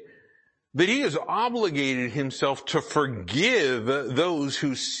way that he has obligated himself to forgive those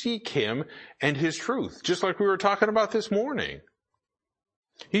who seek him and his truth, just like we were talking about this morning.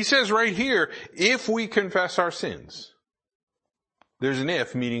 He says right here, if we confess our sins, there's an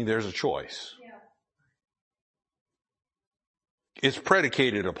if, meaning there's a choice. Yeah. It's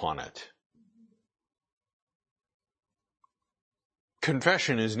predicated upon it.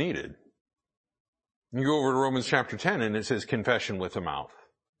 Confession is needed. You go over to Romans chapter 10 and it says confession with the mouth.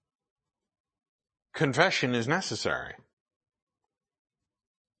 Confession is necessary.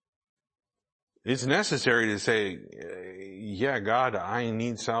 It's necessary to say, yeah, God, I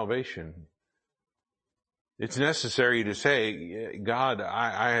need salvation. It's necessary to say, God,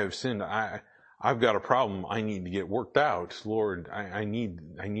 I have sinned. I've got a problem. I need to get worked out. Lord, I need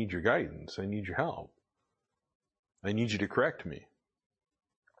your guidance. I need your help. I need you to correct me.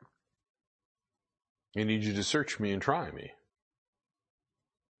 I need you to search me and try me.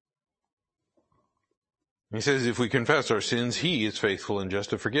 He says if we confess our sins, he is faithful and just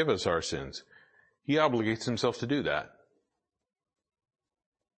to forgive us our sins. He obligates himself to do that.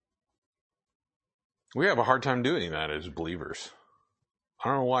 We have a hard time doing that as believers. I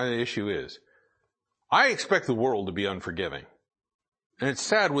don't know why the issue is. I expect the world to be unforgiving. And it's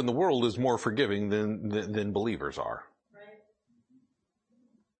sad when the world is more forgiving than believers are.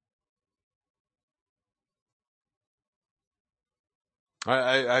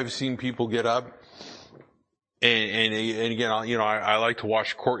 I've seen people get up and again, I like to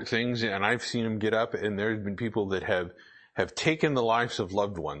watch court things, and I've seen them get up, and there's been people that have taken the lives of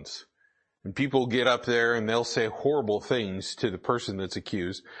loved ones. And people get up there and they'll say horrible things to the person that's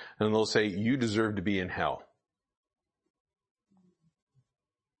accused, and they'll say, you deserve to be in hell.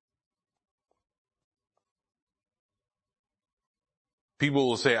 People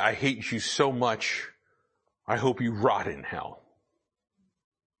will say, I hate you so much, I hope you rot in hell.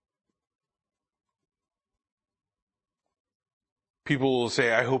 People will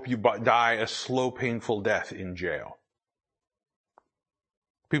say, I hope you die a slow, painful death in jail.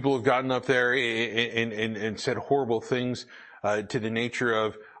 People have gotten up there and said horrible things to the nature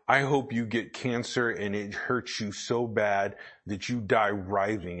of, I hope you get cancer and it hurts you so bad that you die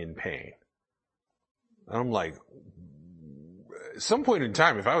writhing in pain. And I'm like, at some point in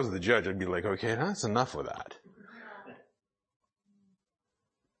time, if I was the judge, I'd be like, okay, that's enough of that.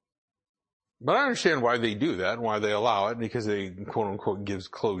 But I understand why they do that and why they allow it, because they, quote unquote, gives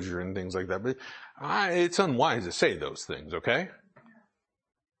closure and things like that. But it's unwise to say those things, okay?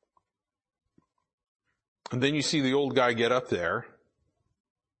 And then you see the old guy get up there.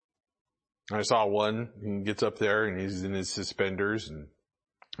 I saw one, he gets up there and he's in his suspenders, and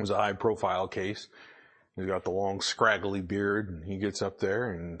it was a high profile case. He's got the long scraggly beard, and he gets up there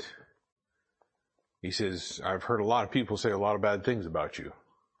and he says, I've heard a lot of people say a lot of bad things about you.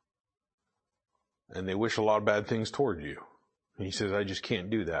 And they wish a lot of bad things toward you. And he says, I just can't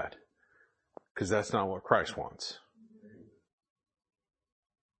do that, because that's not what Christ wants.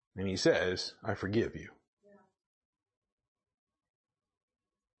 And he says, I forgive you.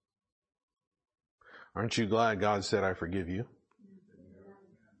 Aren't you glad God said, I forgive you?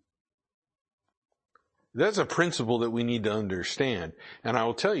 That's a principle that we need to understand. And I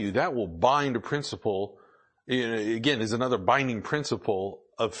will tell you, that will bind a principle, again, is another binding principle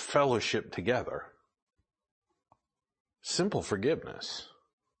of fellowship together. Simple forgiveness.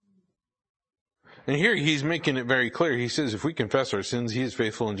 And here he's making it very clear. He says, if we confess our sins, he is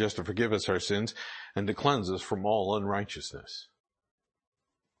faithful and just to forgive us our sins and to cleanse us from all unrighteousness.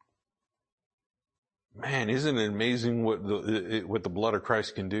 Man, isn't it amazing what the blood of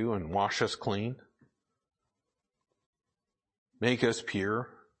Christ can do and wash us clean? Make us pure.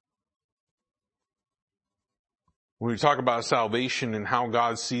 When we talk about salvation and how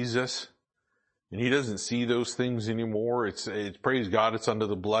God sees us, and he doesn't see those things anymore, it's praise God, it's under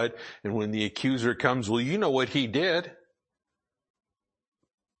the blood. And when the accuser comes, well, you know what he did.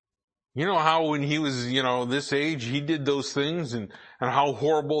 You know how when he was, this age, he did those things and how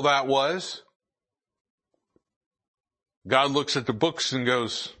horrible that was. God looks at the books and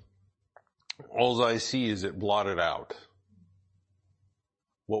goes, all I see is it blotted out.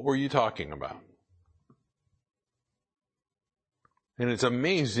 What were you talking about? And it's an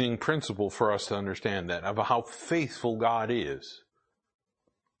amazing principle for us to understand that, of how faithful God is.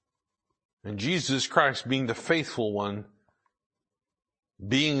 And Jesus Christ being the faithful one,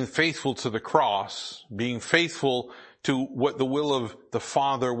 being faithful to the cross, being faithful to what the will of the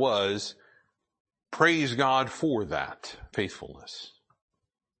Father was, praise God for that faithfulness.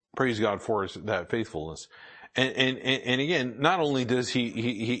 Praise God for that faithfulness. And again, not only does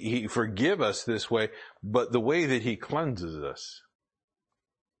he forgive us this way, but the way that he cleanses us.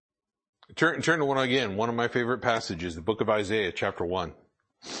 Turn to one of my favorite passages, the book of Isaiah, chapter 1.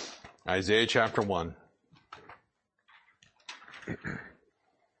 Isaiah chapter 1.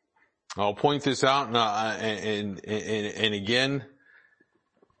 I'll point this out, and again,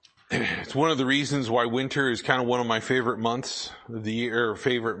 it's one of the reasons why winter is kind of one of my favorite months of the year, or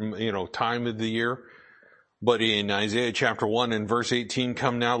favorite, time of the year. But in Isaiah chapter 1 and verse 18,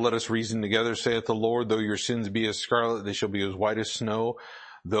 come now, let us reason together, saith the Lord, though your sins be as scarlet, they shall be as white as snow.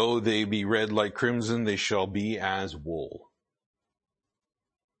 Though they be red like crimson, they shall be as wool.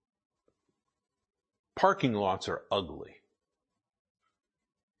 Parking lots are ugly.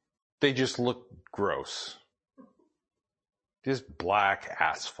 They just look gross. Just black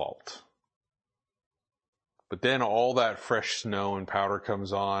asphalt. But then all that fresh snow and powder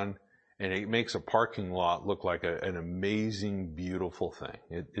comes on, and it makes a parking lot look like an amazing, beautiful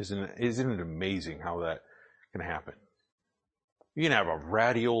thing. Isn't it amazing how that can happen? You can have a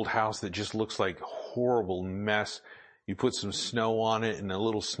ratty old house that just looks like a horrible mess. You put some snow on it and a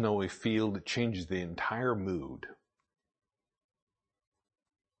little snowy field, it changes the entire mood.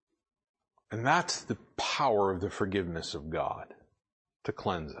 And that's the power of the forgiveness of God to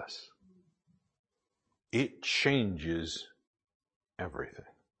cleanse us. It changes everything.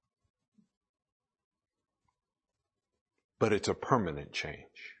 But it's a permanent change.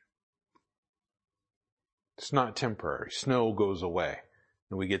 It's not temporary. Snow goes away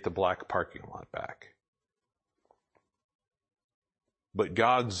and we get the black parking lot back. But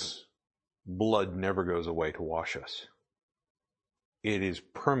God's blood never goes away to wash us. It is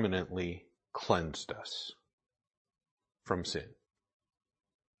permanently cleansed us from sin.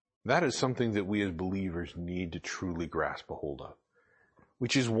 That is something that we as believers need to truly grasp a hold of,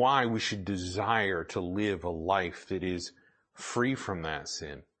 which is why we should desire to live a life that is free from that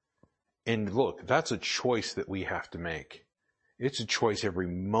sin. And look, that's a choice that we have to make. It's a choice every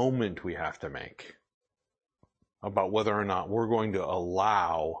moment we have to make about whether or not we're going to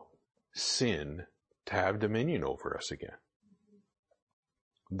allow sin to have dominion over us again.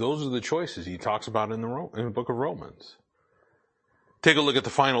 Those are the choices he talks about in the book of Romans. Take a look at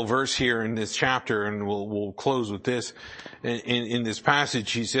the final verse here in this chapter, and we'll close with this. In this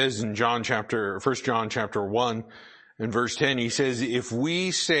passage, he says in 1 John chapter 1 and verse 10, he says, if we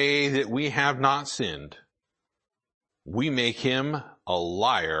say that we have not sinned, we make him a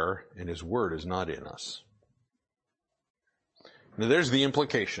liar, and his word is not in us. Now there's the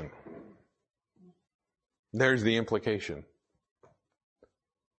implication. There's the implication.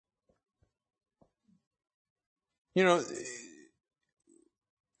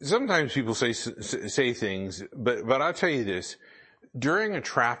 Sometimes people say things, but I'll tell you this. During a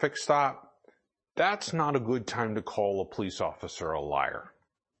traffic stop, that's not a good time to call a police officer a liar.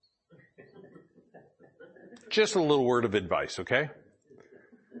 Just a little word of advice, okay?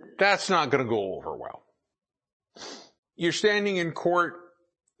 That's not going to go over well. You're standing in court,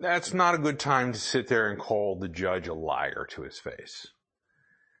 that's not a good time to sit there and call the judge a liar to his face.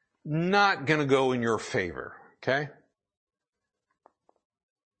 Not going to go in your favor, okay?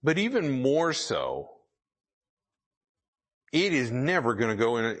 But even more so, it is never going to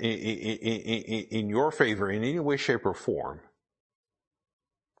go in your favor in any way, shape, or form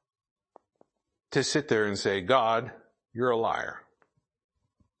to sit there and say, God, you're a liar.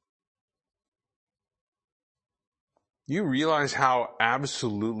 You realize how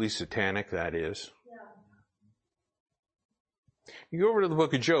absolutely satanic that is? Yeah. You go over to the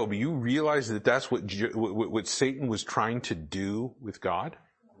book of Job, you realize that that's what Satan was trying to do with God?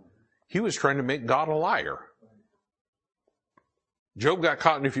 He was trying to make God a liar. Job got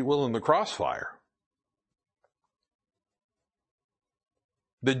caught, if you will, in the crossfire.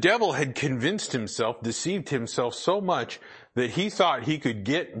 The devil had convinced himself, deceived himself so much that he thought he could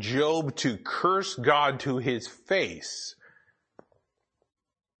get Job to curse God to his face.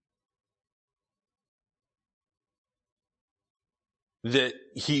 That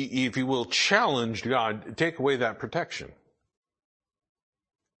he, if you will, challenged God to take away that protection.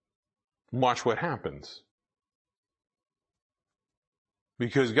 Watch what happens.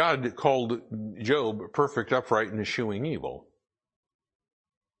 Because God called Job perfect, upright, and eschewing evil.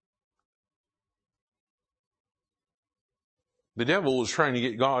 The devil was trying to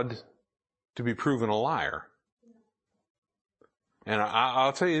get God to be proven a liar. And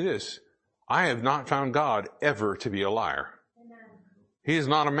I'll tell you this, I have not found God ever to be a liar. He is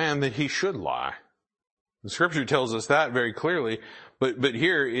not a man that he should lie. The scripture tells us that very clearly, but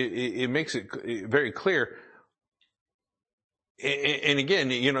here it makes it very clear. And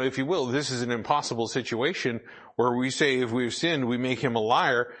again, if you will, this is an impossible situation where we say if we've sinned, we make him a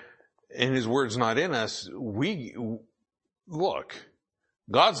liar and his word's not in us. Look,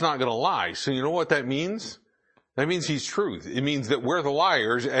 God's not going to lie. So you know what that means? That means he's truth. It means that we're the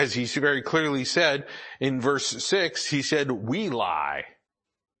liars, as he very clearly said in verse 6. He said, we lie.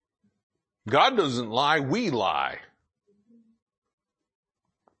 God doesn't lie, we lie.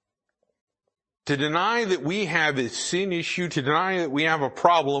 To deny that we have a sin issue, to deny that we have a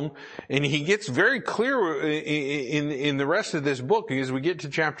problem, and he gets very clear in the rest of this book. As we get to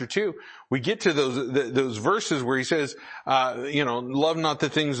chapter 2, we get to those verses where he says, love not the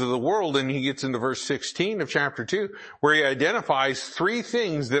things of the world, and he gets into verse 16 of chapter 2, where he identifies three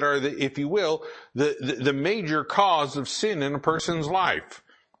things that are, if you will, the major cause of sin in a person's life.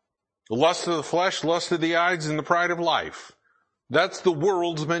 The lust of the flesh, lust of the eyes, and the pride of life. That's the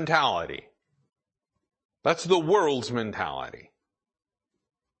world's mentality. That's the world's mentality.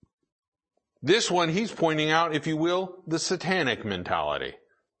 This one, he's pointing out, if you will, the satanic mentality,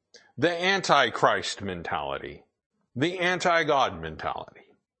 the antichrist mentality, the anti-God mentality.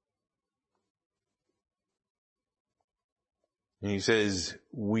 And he says,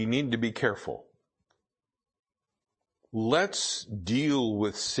 we need to be careful. Let's deal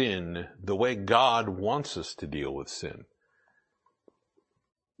with sin the way God wants us to deal with sin.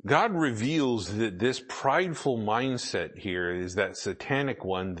 God reveals that this prideful mindset here is that satanic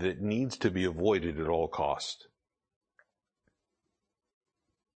one that needs to be avoided at all costs.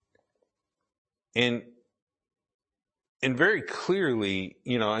 And very clearly,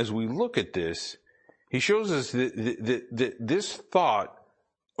 as we look at this, he shows us that this thought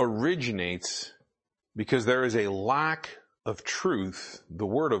originates because there is a lack of truth, the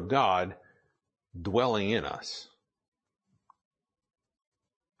Word of God, dwelling in us.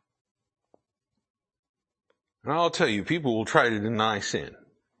 And I'll tell you, people will try to deny sin.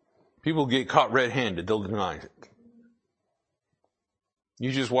 People get caught red-handed, they'll deny it.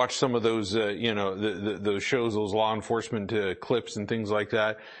 You just watch some of those, those shows, those law enforcement clips and things like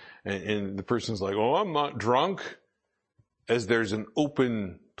that, and the person's like, oh, I'm not drunk, as there's an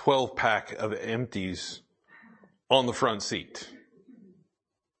open 12-pack of empties on the front seat.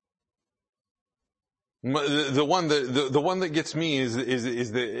 The one that gets me is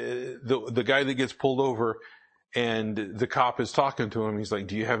the guy that gets pulled over, and the cop is talking to him. He's like,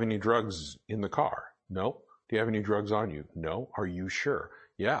 do you have any drugs in the car? No. Do you have any drugs on you? No. Are you sure?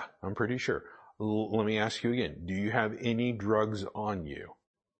 Yeah, I'm pretty sure. Let me ask you again. Do you have any drugs on you?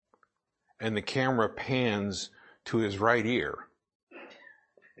 And the camera pans to his right ear.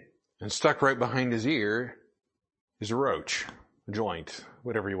 And stuck right behind his ear is a roach, a joint,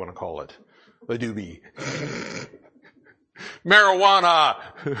 whatever you want to call it. A doobie. Marijuana!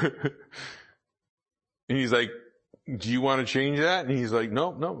 And he's like, do you want to change that? And he's like,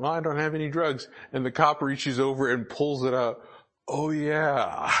 no, I don't have any drugs. And the cop reaches over and pulls it out. Oh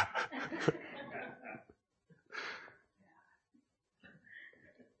yeah.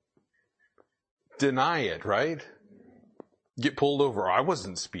 Deny it, right? Get pulled over. I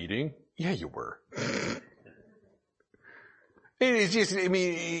wasn't speeding. Yeah, you were. It's just,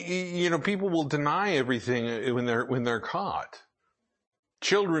 people will deny everything when they're caught.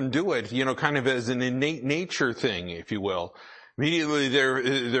 Children do it, kind of as an innate nature thing, if you will. Immediately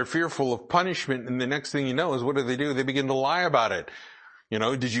they're fearful of punishment, and the next thing you know is what do? They begin to lie about it.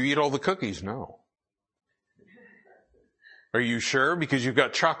 Did you eat all the cookies? No. Are you sure? Because you've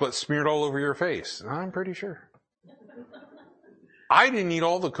got chocolate smeared all over your face. I'm pretty sure. I didn't eat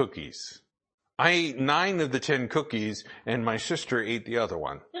all the cookies. I ate 9 of the 10 cookies, and my sister ate the other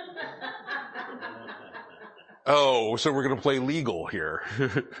one. Oh, so we're going to play legal here.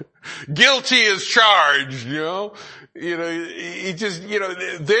 Guilty as charged, therein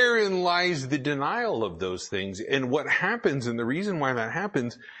lies the denial of those things. And what happens, and the reason why that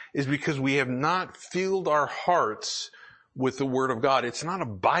happens, is because we have not filled our hearts with the Word of God. It's not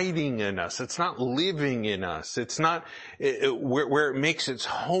abiding in us. It's not living in us. It's not where it makes its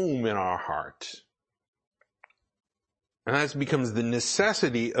home in our heart. And that becomes the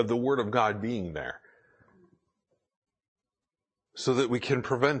necessity of the Word of God being there, so that we can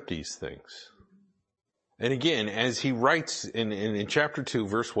prevent these things. And again, as he writes in chapter 2,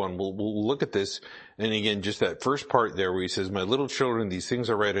 verse 1, we'll look at this. And again, just that first part there where he says, my little children, these things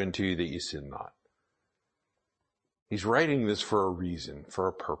I write unto you that you sin not. He's writing this for a reason, for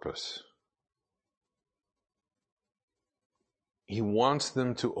a purpose. He wants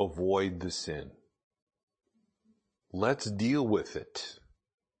them to avoid the sin. Let's deal with it.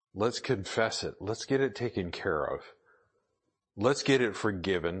 Let's confess it. Let's get it taken care of. Let's get it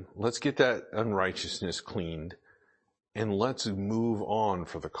forgiven. Let's get that unrighteousness cleaned. And let's move on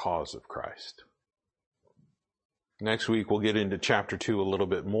for the cause of Christ. Next week, we'll get into chapter 2 a little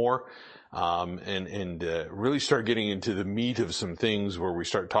bit more. and really start getting into the meat of some things where we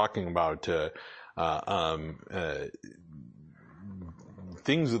start talking about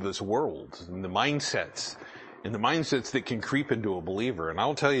things of this world and the mindsets that can creep into a believer. And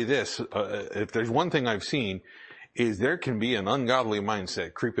I'll tell you this, if there's one thing I've seen, is there can be an ungodly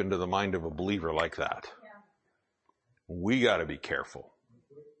mindset creep into the mind of a believer like that. Yeah. We got to be careful.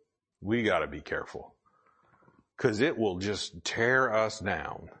 We got to be careful, because it will just tear us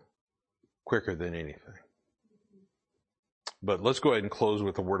down quicker than anything. But let's go ahead and close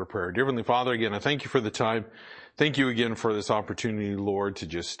with a word of prayer. Dear Heavenly Father, again, I thank you for the time. Thank you again for this opportunity, Lord, to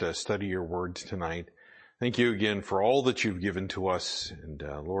just study your word tonight. Thank you again for all that you've given to us. And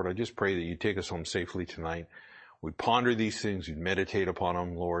Lord, I just pray that you take us home safely tonight. We'd ponder these things, we'd meditate upon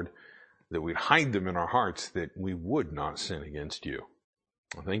them, Lord, that we'd hide them in our hearts, that we would not sin against you.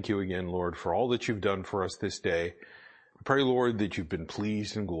 Thank you again, Lord, for all that you've done for us this day. I pray, Lord, that you've been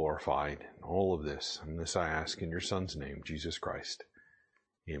pleased and glorified in all of this. And this I ask in your Son's name, Jesus Christ.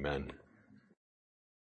 Amen.